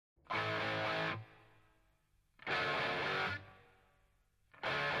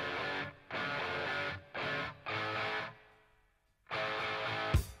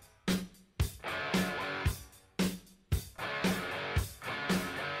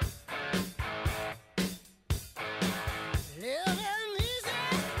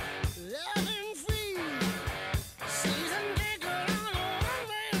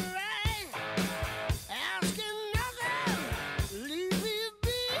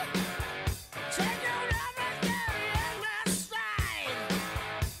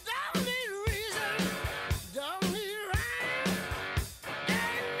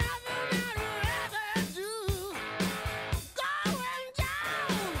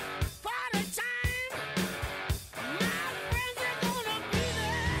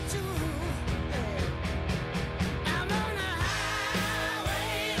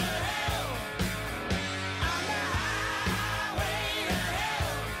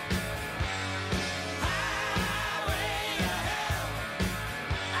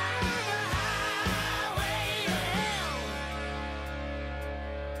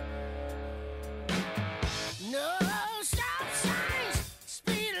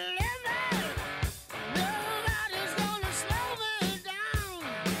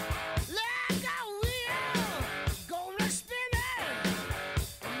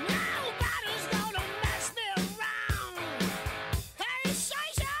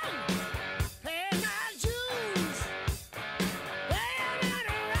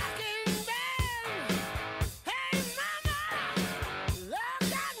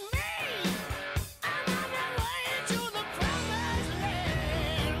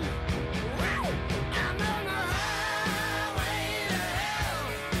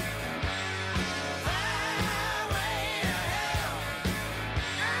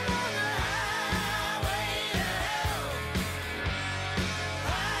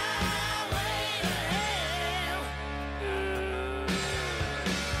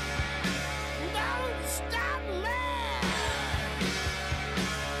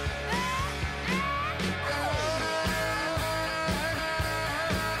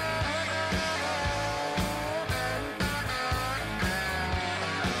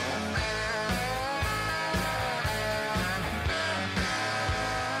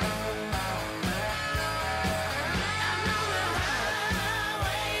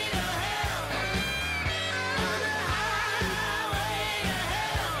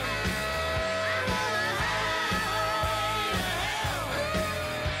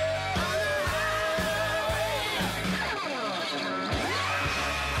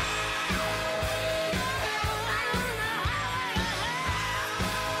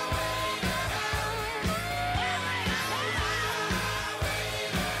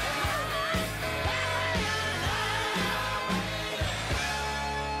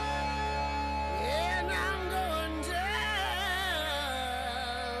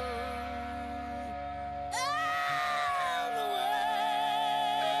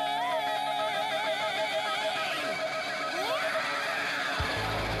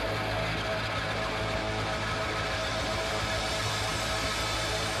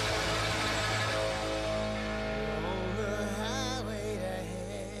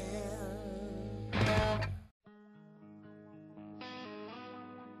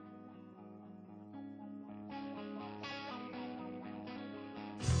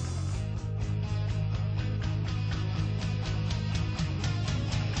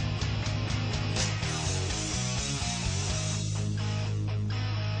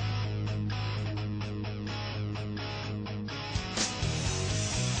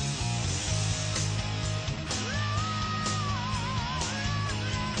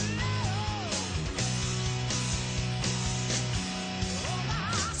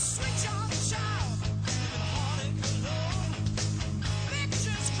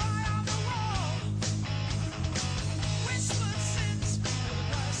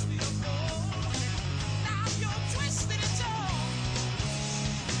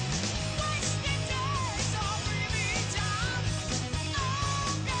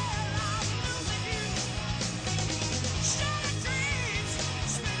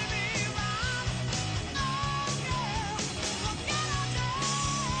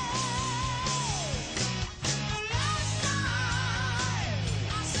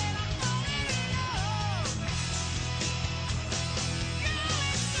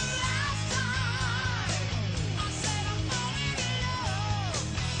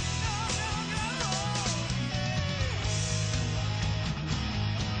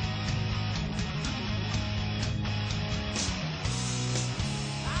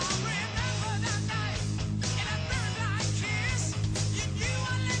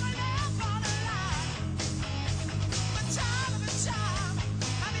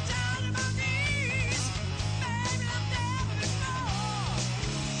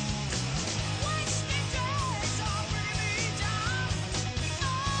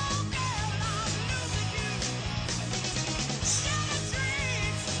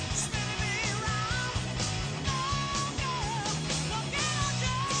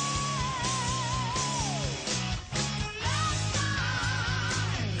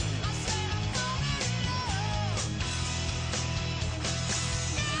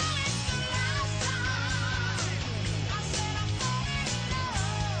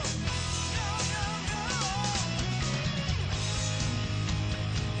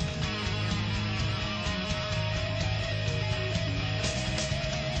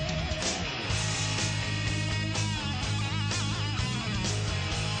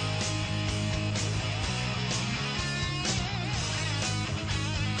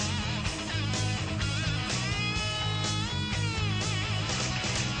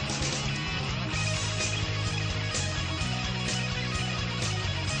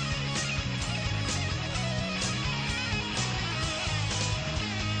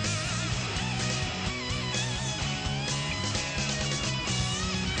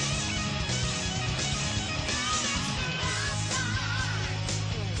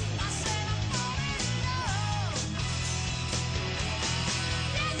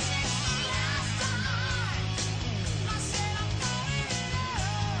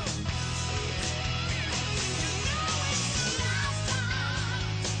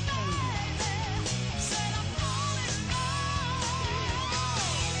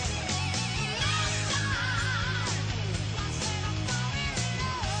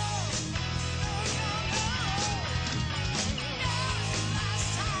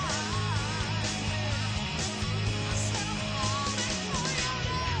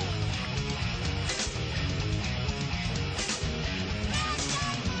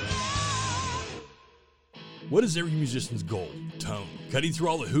What is every musician's goal? Tone. Cutting through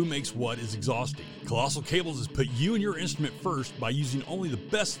all the who makes what is exhausting. Colossal Cables has put you and your instrument first by using only the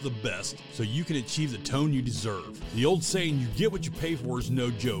best of the best so you can achieve the tone you deserve. The old saying, you get what you pay for, is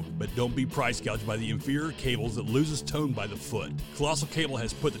no joke, but don't be price gouged by the inferior cables that loses tone by the foot. Colossal Cable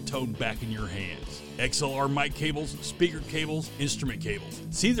has put the tone back in your hands. XLR mic cables, speaker cables, instrument cables.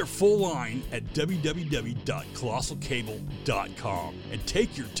 See their full line at www.colossalcable.com and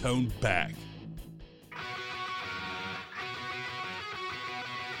take your tone back.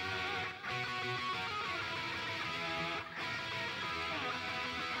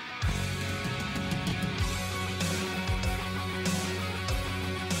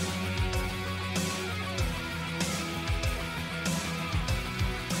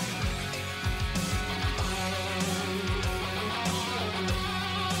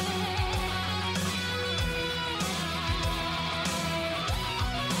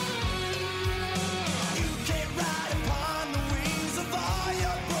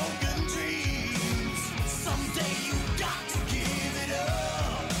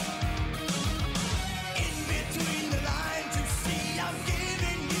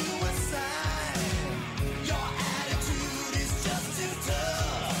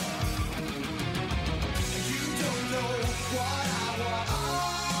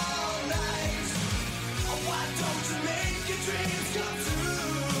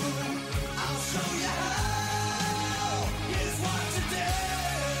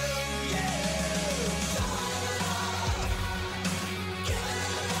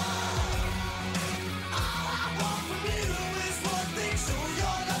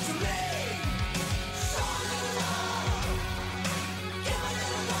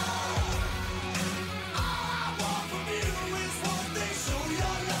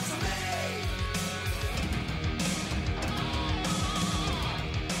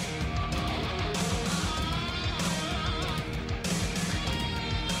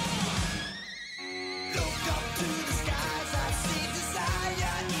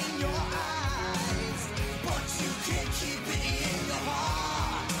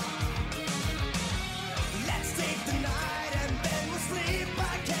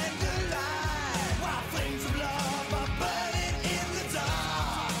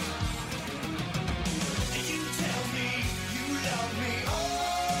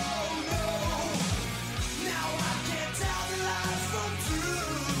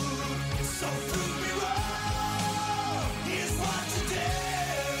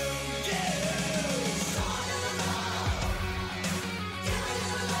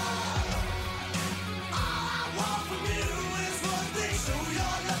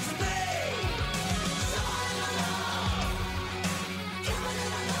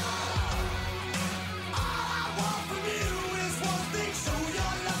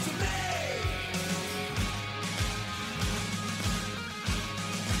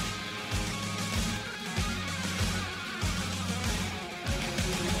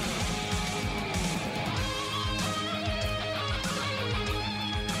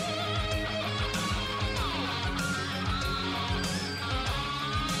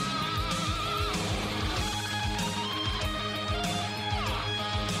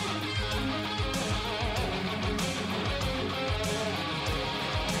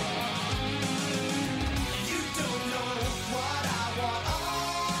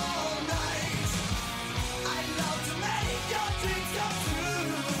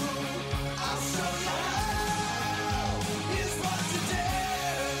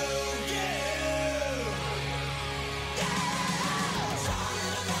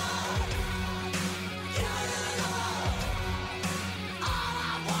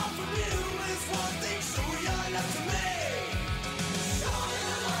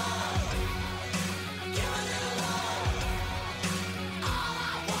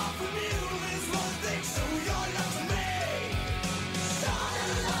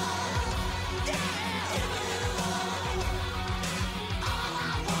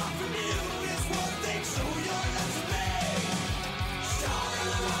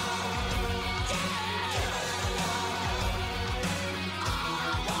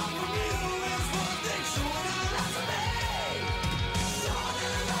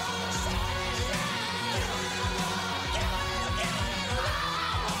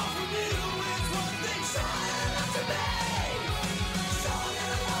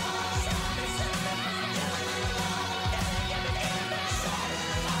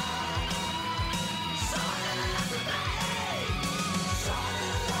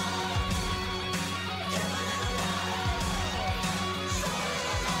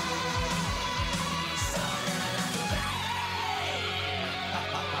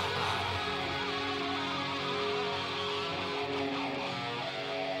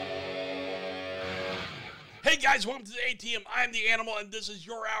 Hey guys, welcome to the ATM. I'm the Animal, and this is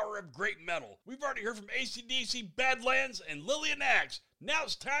your hour of great metal. We've already heard from AC/DC, Badlands, and Lillian Axe. Now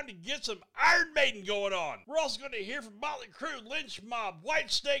it's time to get some Iron Maiden going on. We're also going to hear from Motley Crue, Lynch Mob,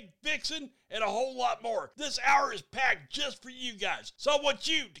 Whitesnake, Vixen, and a whole lot more. This hour is packed just for you guys, so I want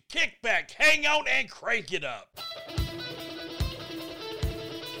you to kick back, hang on, and crank it up.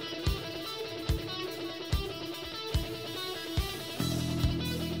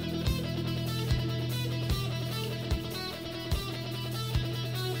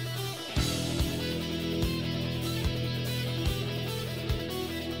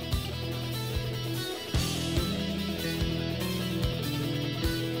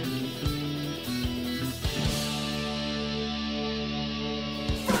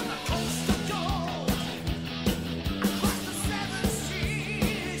 From the coast of gold,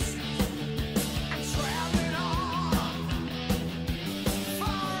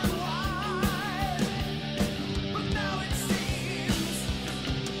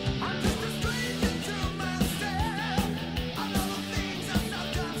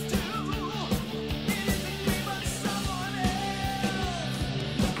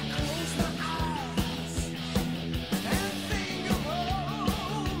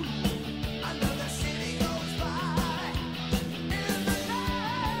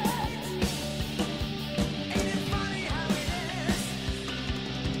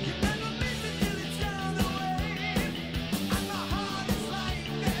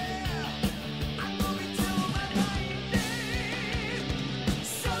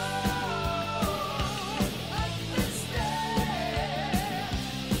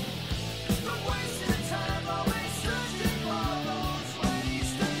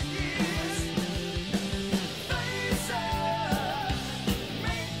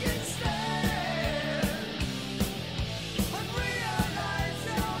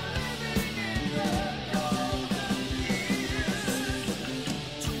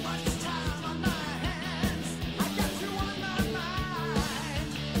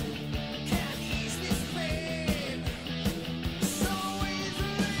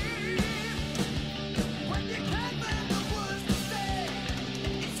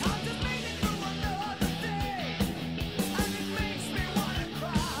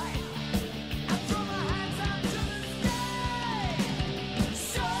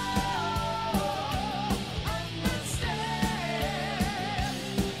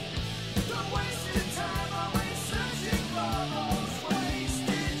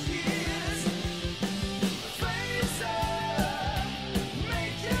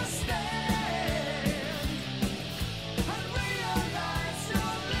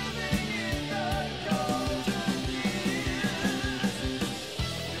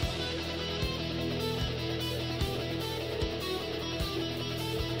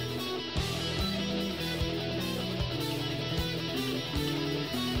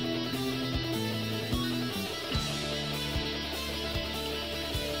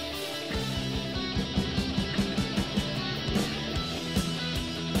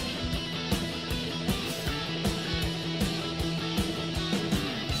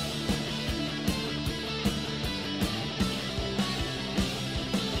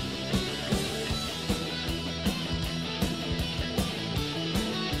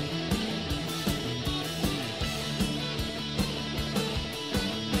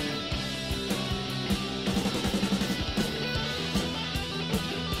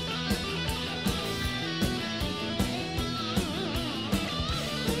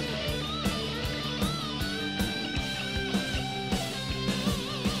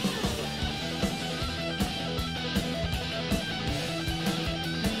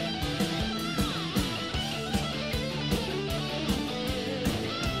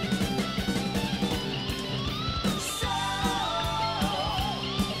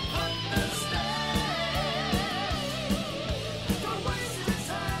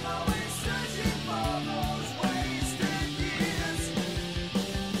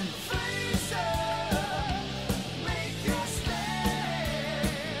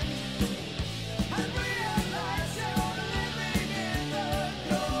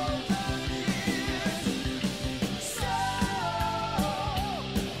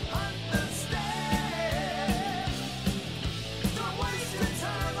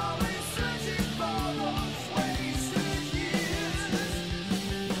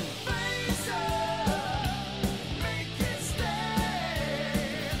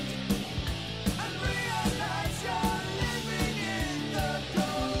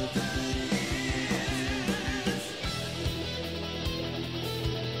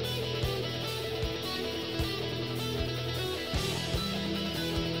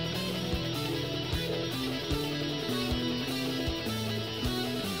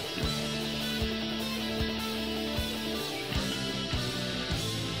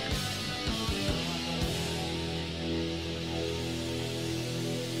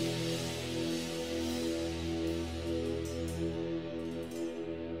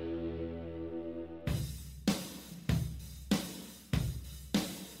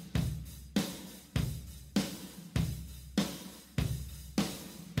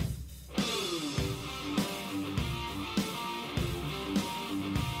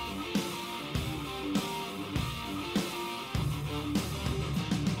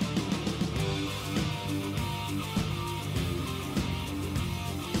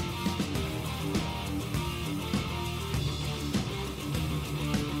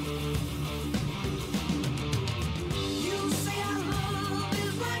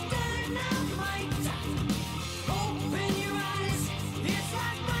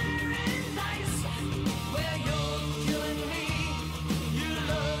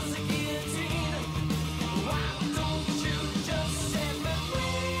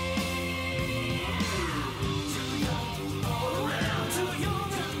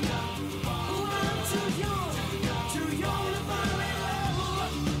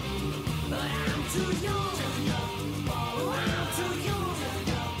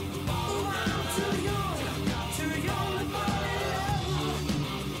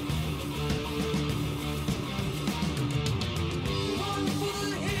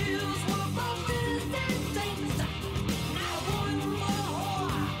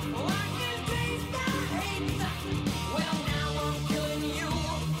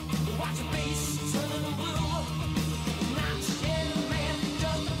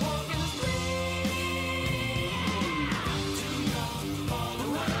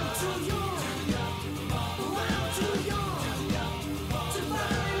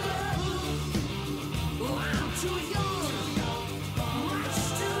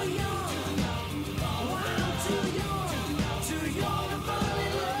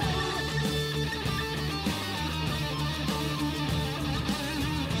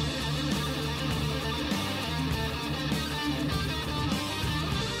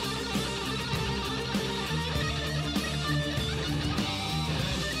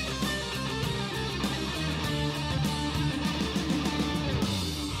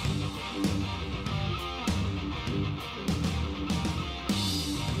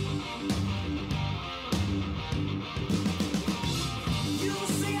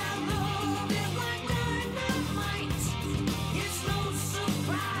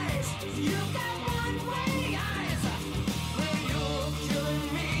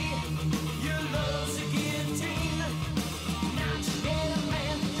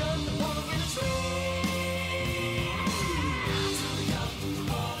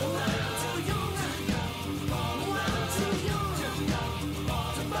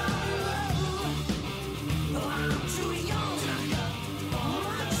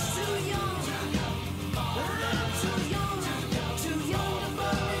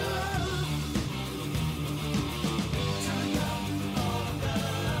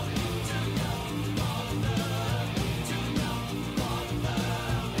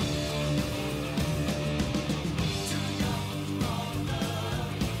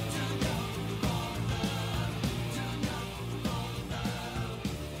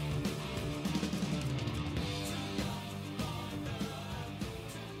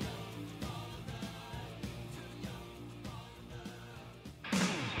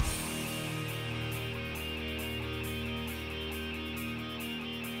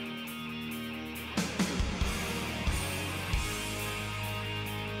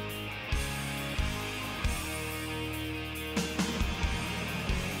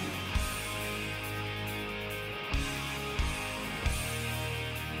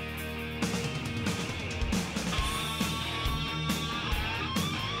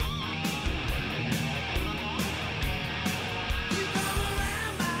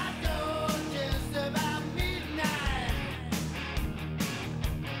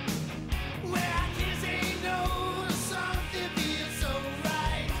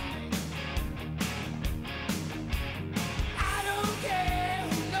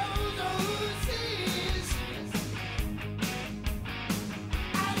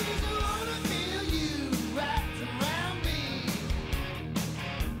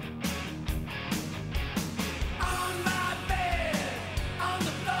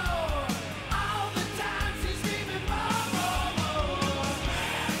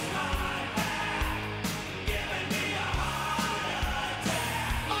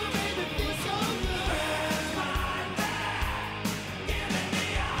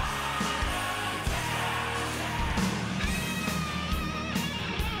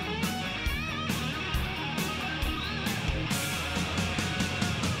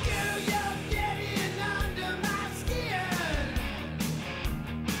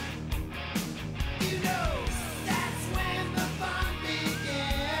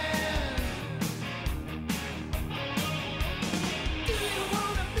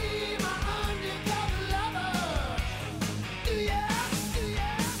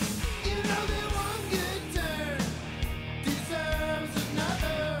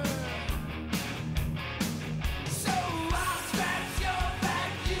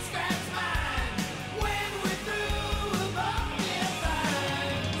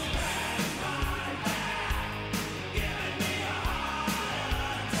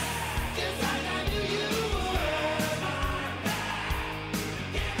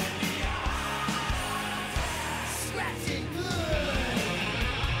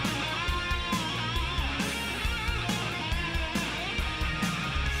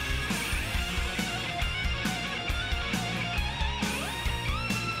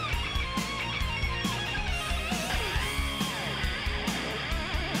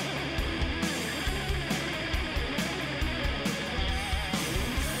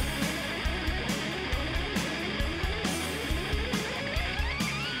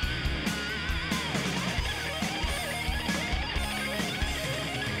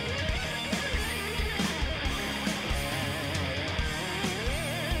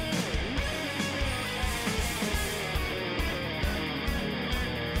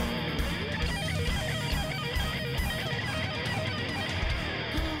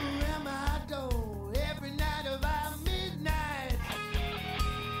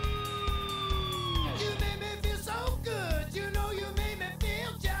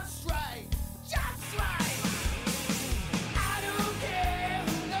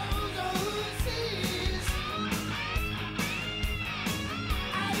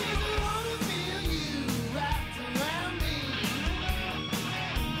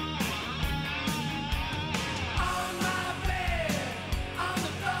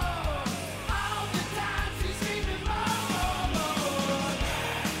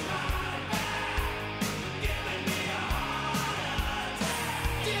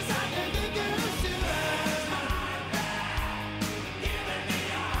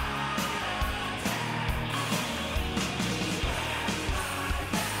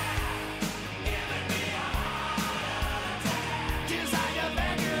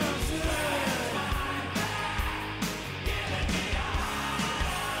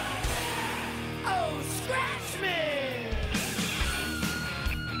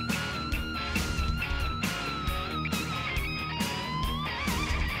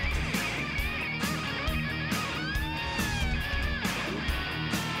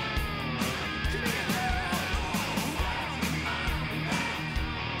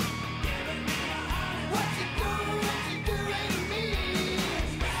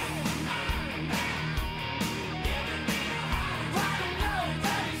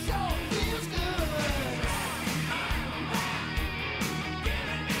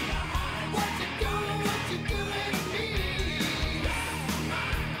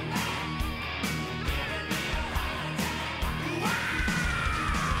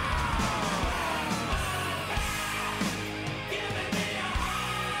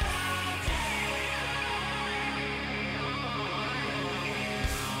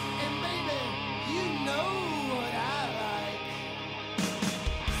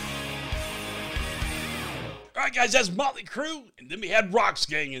 Alright guys, that's Motley Crue, and then we had Rock's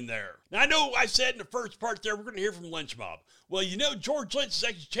Gang in there. Now I know I said in the first part there we're going to hear from Lynch Mob. Well, you know George Lynch has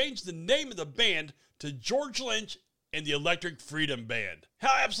actually changed the name of the band to George Lynch and the Electric Freedom Band.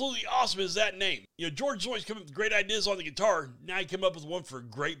 How absolutely awesome is that name? You know, George's always come up with great ideas on the guitar. Now he came up with one for a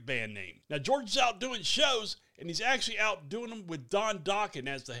great band name. Now George is out doing shows, and he's actually out doing them with Don Dokken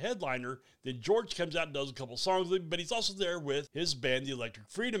as the headliner. Then George comes out and does a couple songs with him, but he's also there with his band, the Electric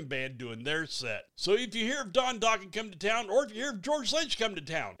Freedom Band, doing their set. So if you hear of Don Dokken come to town, or if you hear of George Lynch come to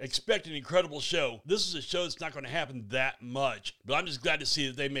town, expect an incredible show. This is a show that's not going to happen that much, but I'm just glad to see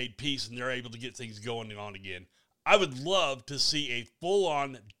that they made peace and they're able to get things going on again. I would love to see a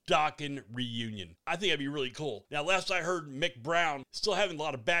full-on Dokken reunion. I think that'd be really cool. Now, last I heard, Mick Brown still having a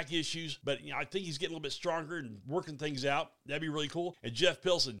lot of back issues, but I think he's getting a little bit stronger and working things out. That'd be really cool. And Jeff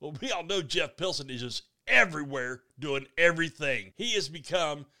Pilson. Well, we all know Jeff Pilson is just everywhere doing everything. He has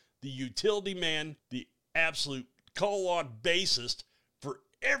become the utility man, the absolute call-on bassist for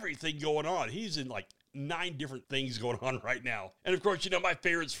everything going on. He's in like 9 different things going on right now. And of course, you know, my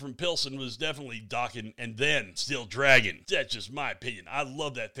favorites from Pilson was definitely Dokken and then Still Dragon. That's just my opinion. I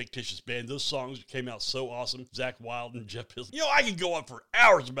love that fictitious band. Those songs came out so awesome. Zach Wilde and Jeff Pilson. You know, I could go on for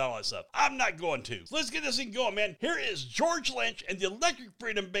hours about all that stuff. I'm not going to. So let's get this thing going, man. Here is George Lynch and the Electric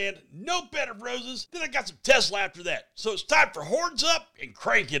Freedom Band, No Bed of Roses. Then I got some Tesla after that. So it's time for Horns Up and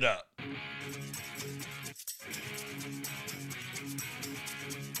Crank It Up.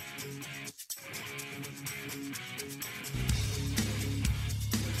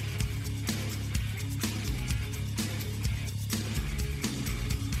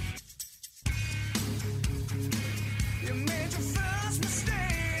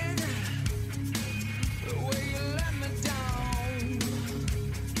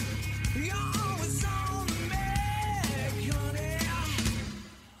 You're always on the make, honey.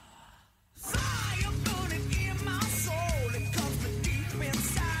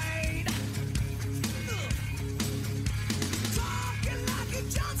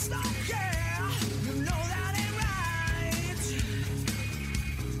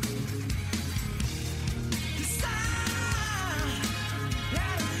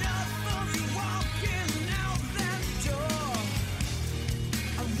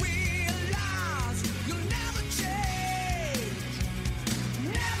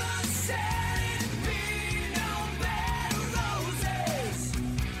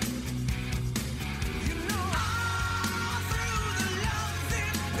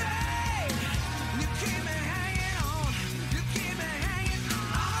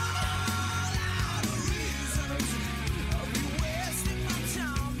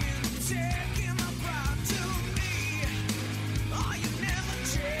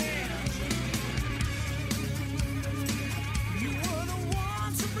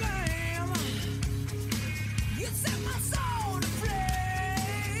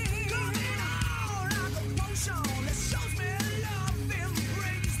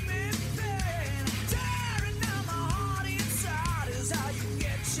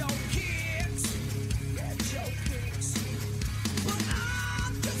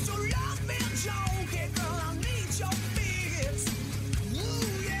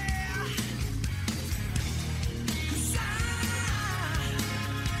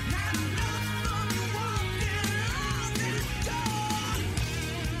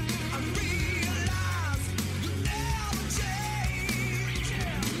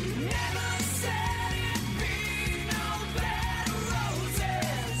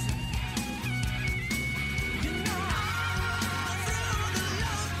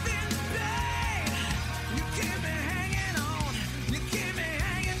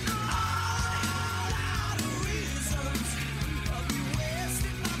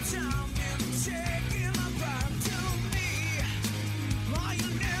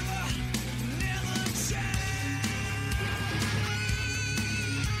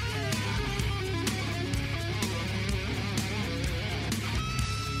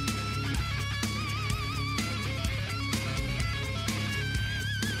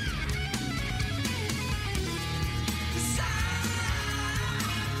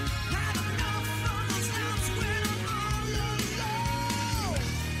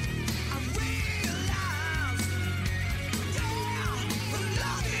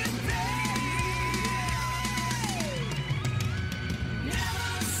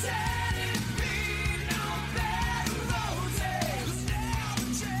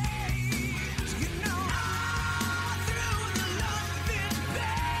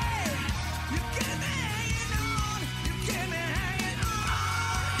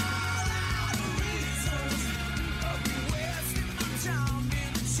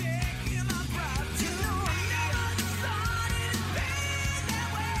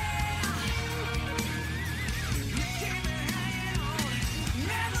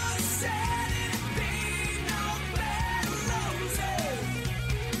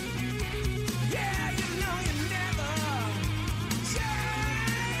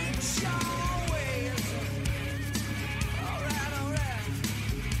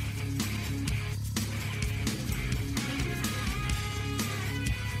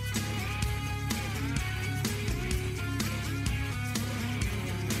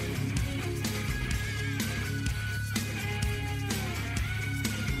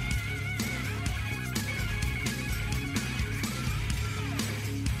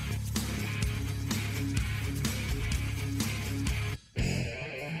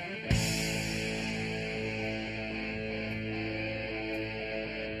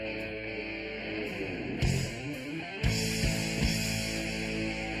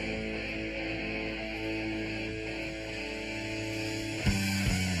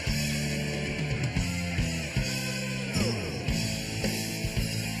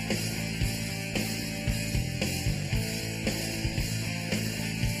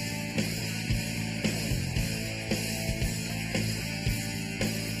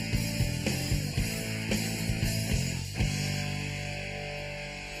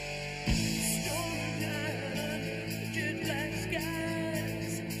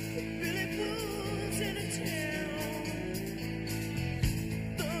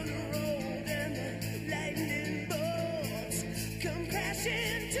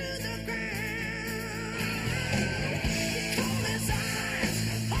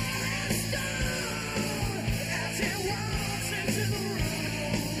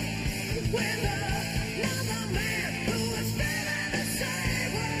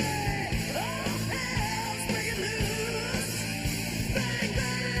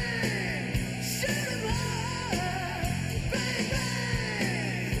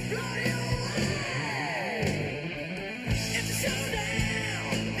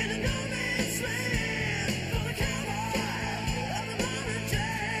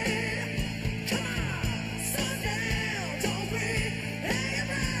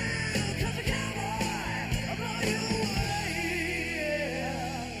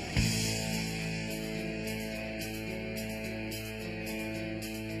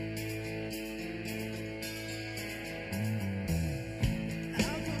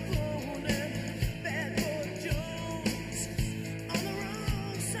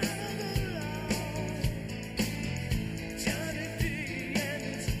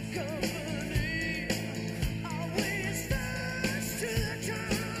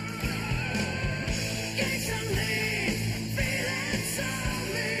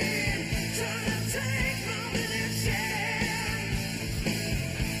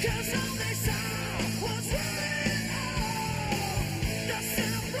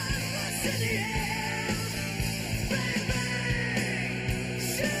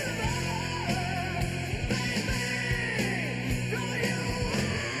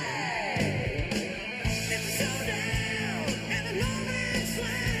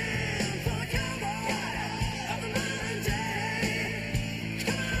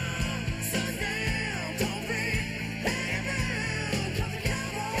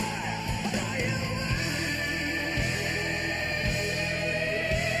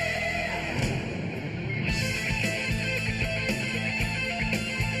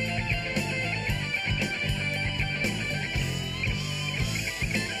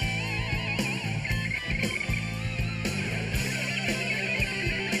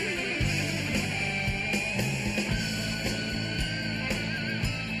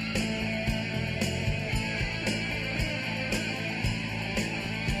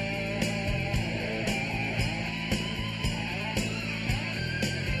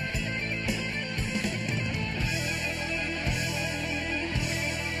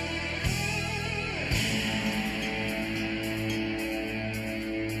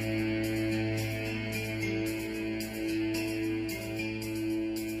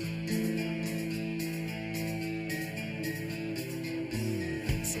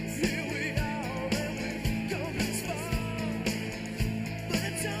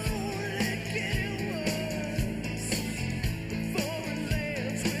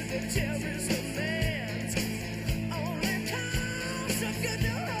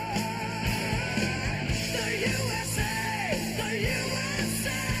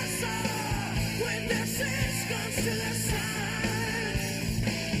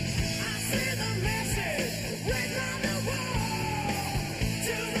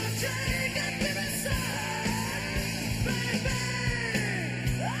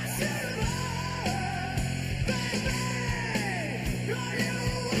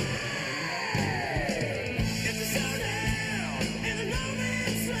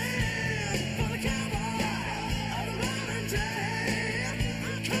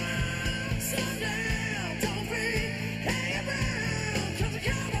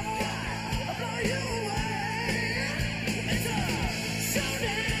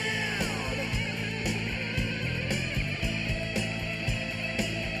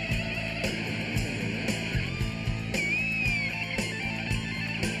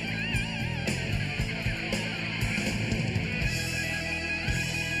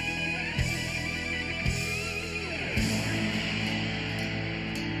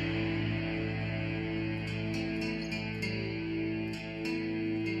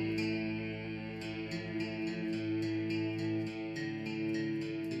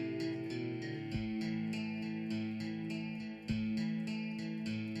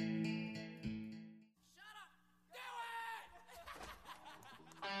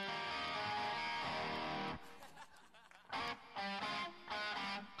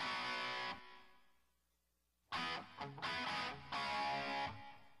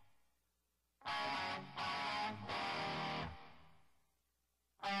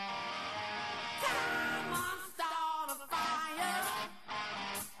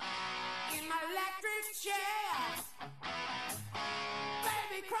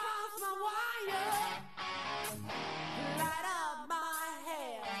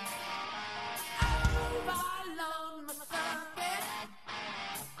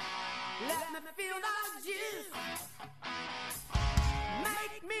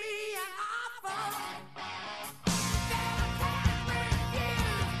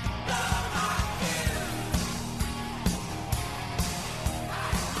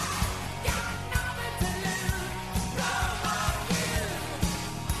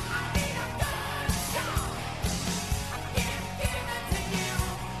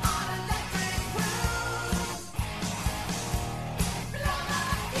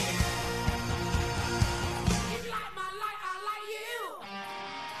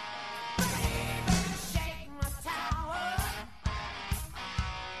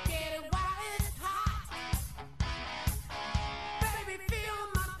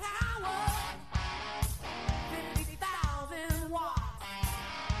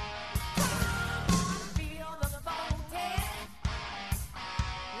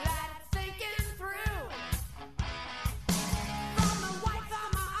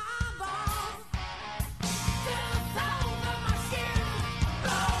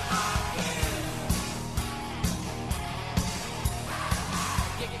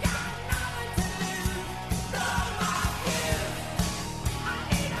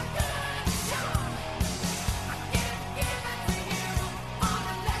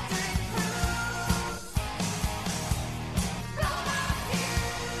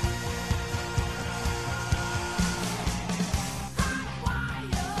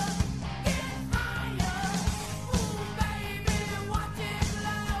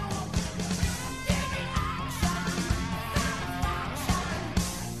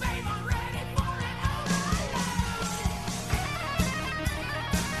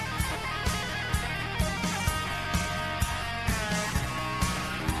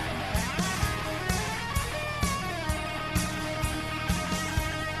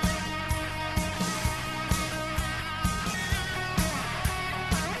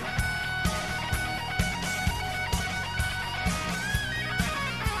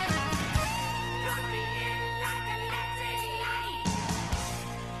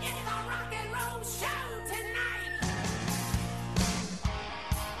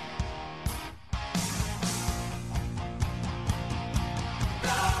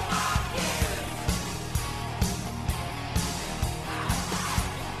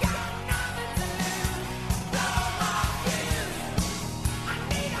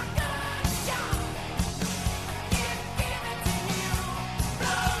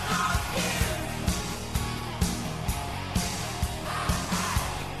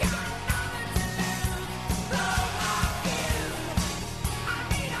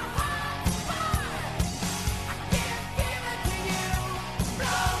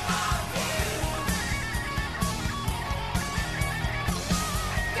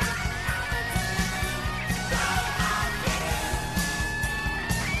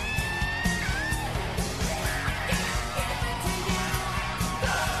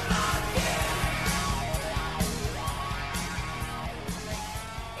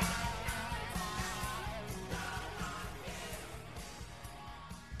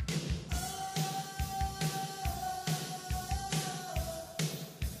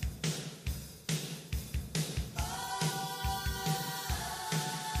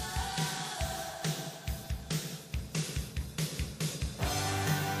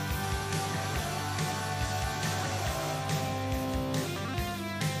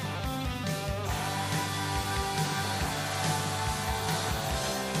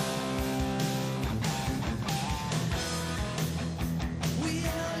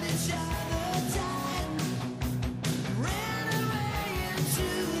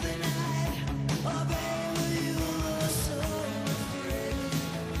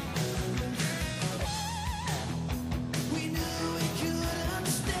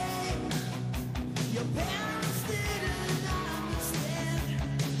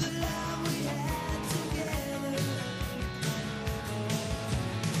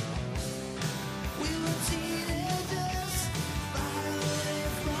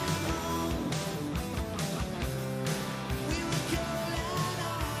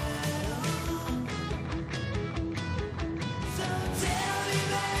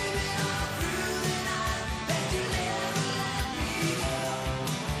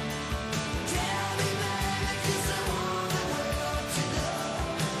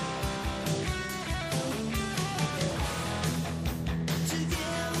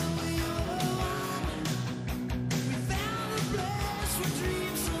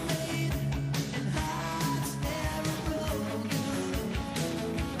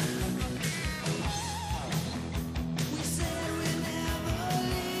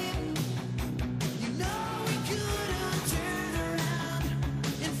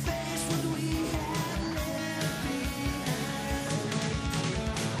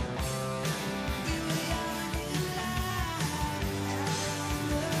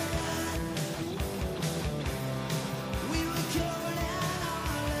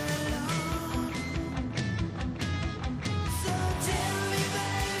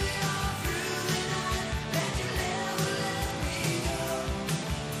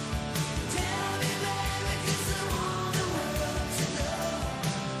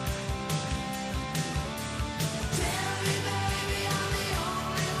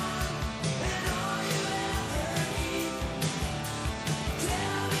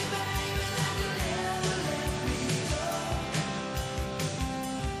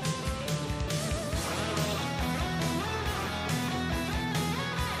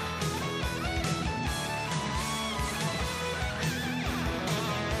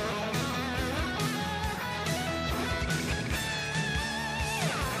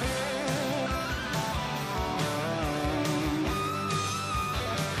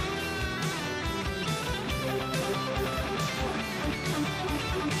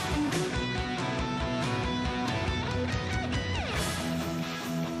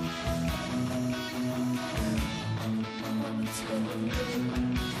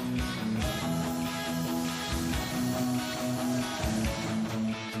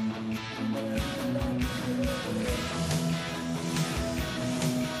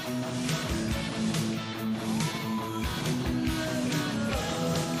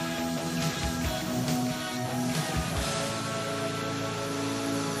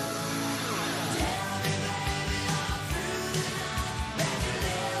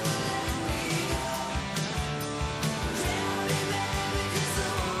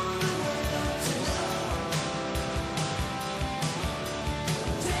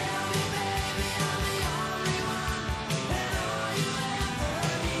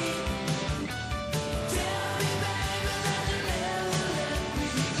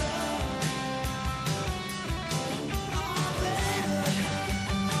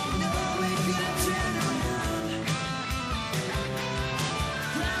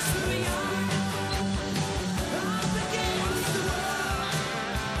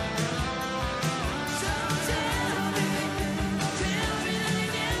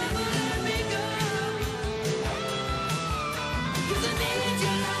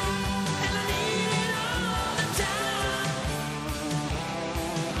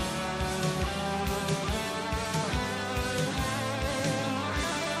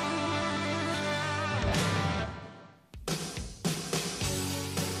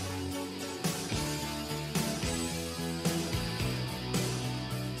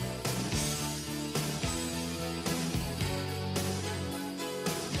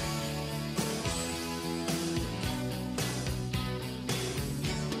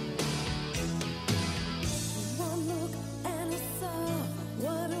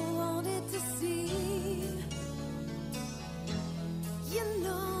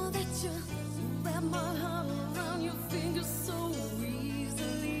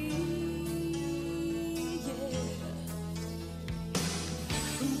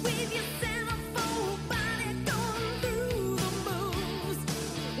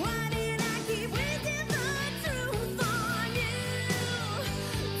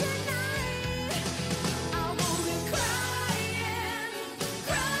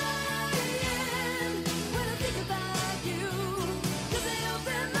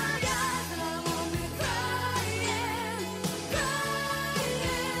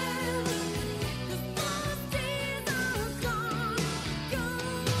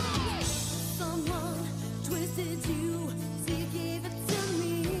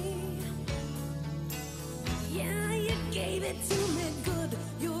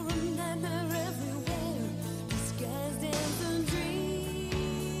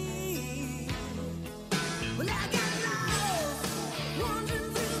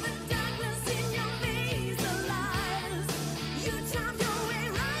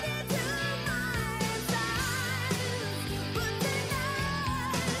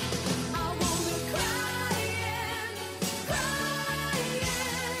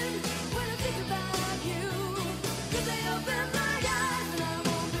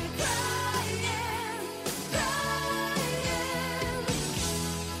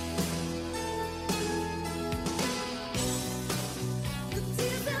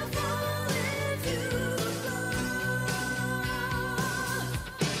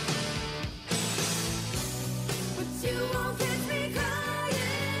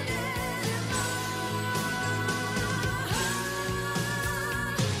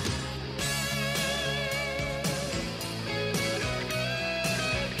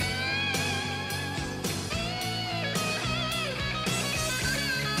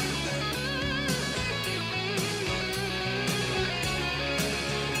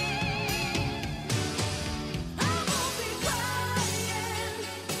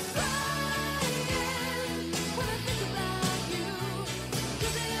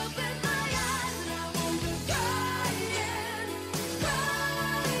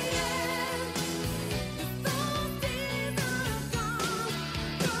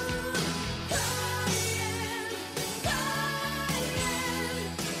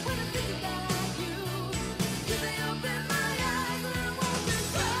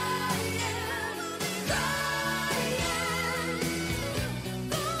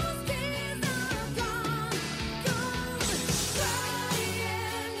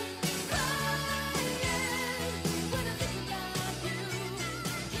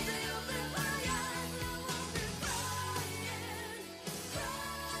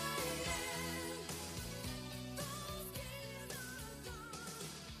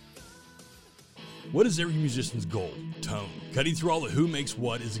 What is every musician's goal? Tone. Cutting through all the who makes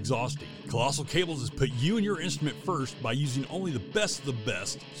what is exhausting. Colossal Cables has put you and your instrument first by using only the best of the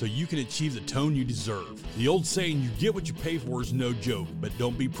best so you can achieve the tone you deserve. The old saying, you get what you pay for, is no joke, but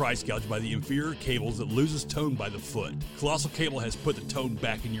don't be price gouged by the inferior cables that loses tone by the foot. Colossal Cable has put the tone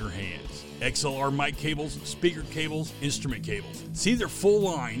back in your hands. XLR mic cables, speaker cables, instrument cables. See their full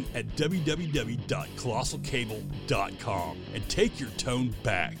line at www.colossalcable.com and take your tone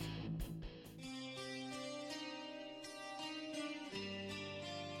back.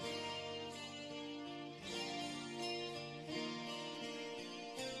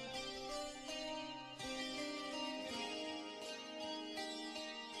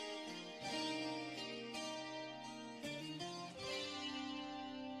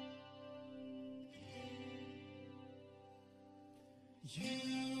 You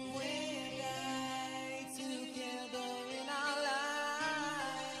and I together in our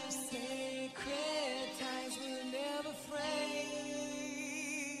lives, sacred ties will never fray.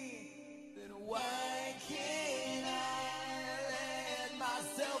 Then why can't I let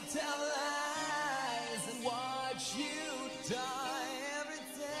myself tell lies and watch you die every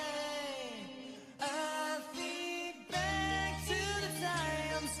day? I think back to the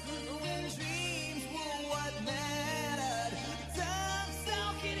times when dreams were what mattered.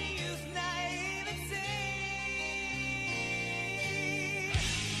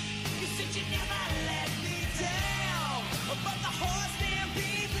 You never let me down, but the horse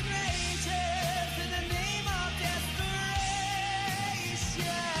stampedes and rages in the name of desperation.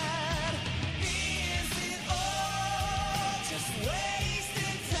 Is it all just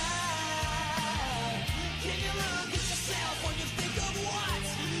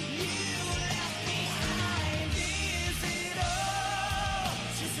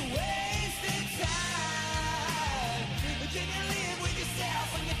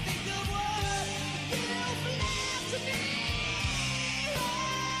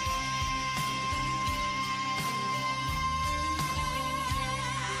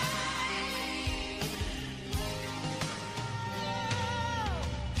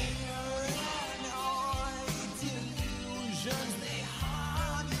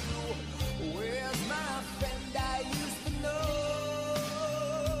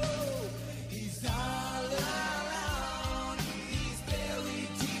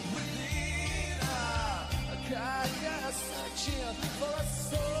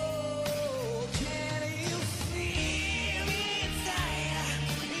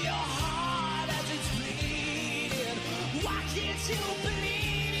you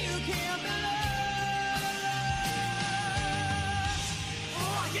bleed, you can't be lost.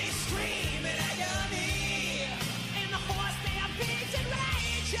 Oh, they scream in agony, and the horse stampedes and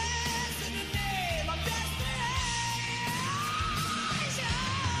rages in the name of desperation.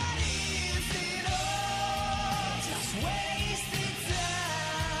 Is it all just wasted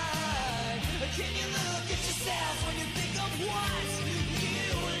time? Can you look at yourself when you think of what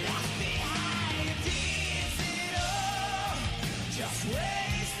you left behind? Is it all just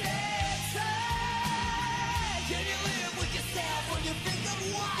wasted time? Can you live with yourself when you think of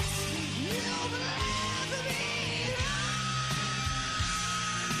what you've left behind?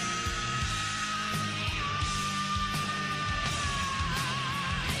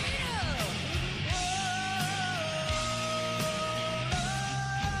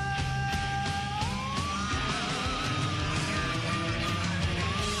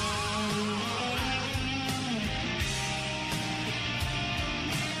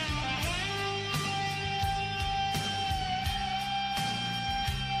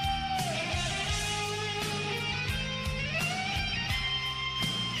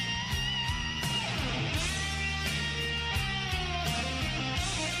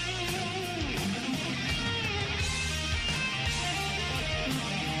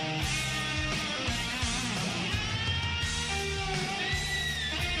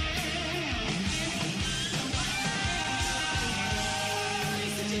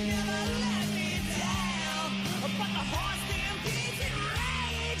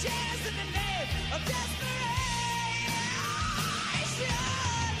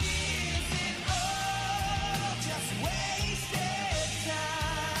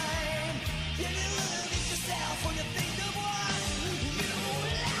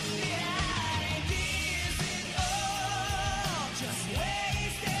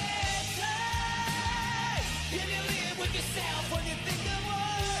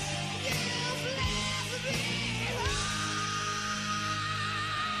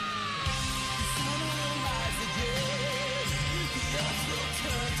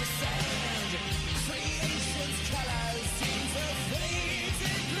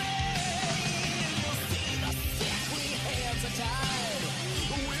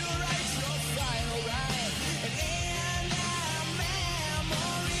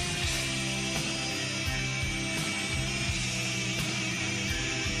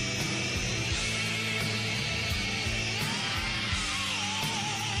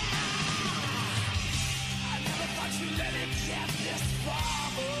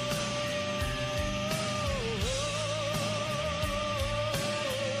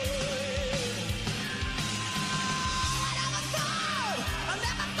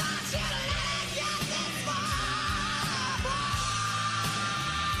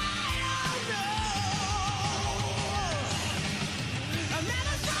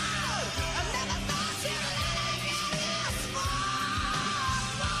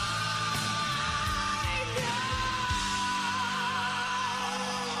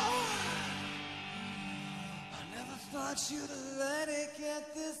 Want you to let it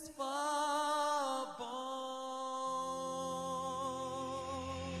get this far, boy.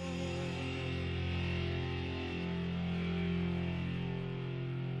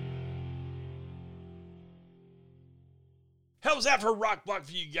 How was that for a rock block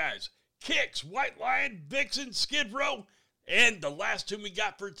for you guys? Kicks, White Lion, Vixen, Skid Row, and the last tune we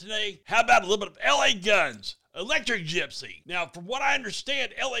got for today, how about a little bit of LA Guns? Electric Gypsy. Now, from what I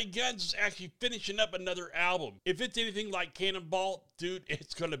understand, LA Guns is actually finishing up another album. If it's anything like Cannonball, dude,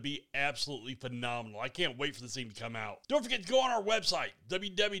 it's going to be absolutely phenomenal. I can't wait for this thing to come out. Don't forget to go on our website,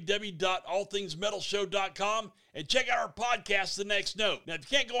 www.allthingsmetalshow.com, and check out our podcast, The Next Note. Now, if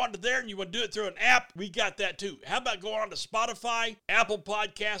you can't go onto there and you want to do it through an app, we got that too. How about going on to Spotify, Apple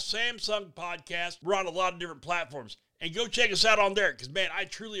Podcasts, Samsung Podcasts? We're on a lot of different platforms. And go check us out on there, because, man, I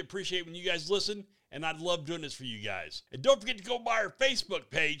truly appreciate when you guys listen, and I'd love doing this for you guys. And don't forget to go by our Facebook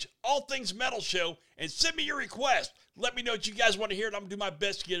page, All Things Metal Show, and send me your request. Let me know what you guys want to hear, and I'm going to do my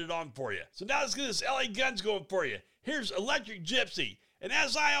best to get it on for you. So now let's get this LA Guns going for you. Here's Electric Gypsy. And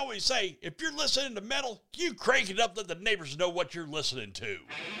as I always say, if you're listening to metal, you crank it up, let the neighbors know what you're listening to.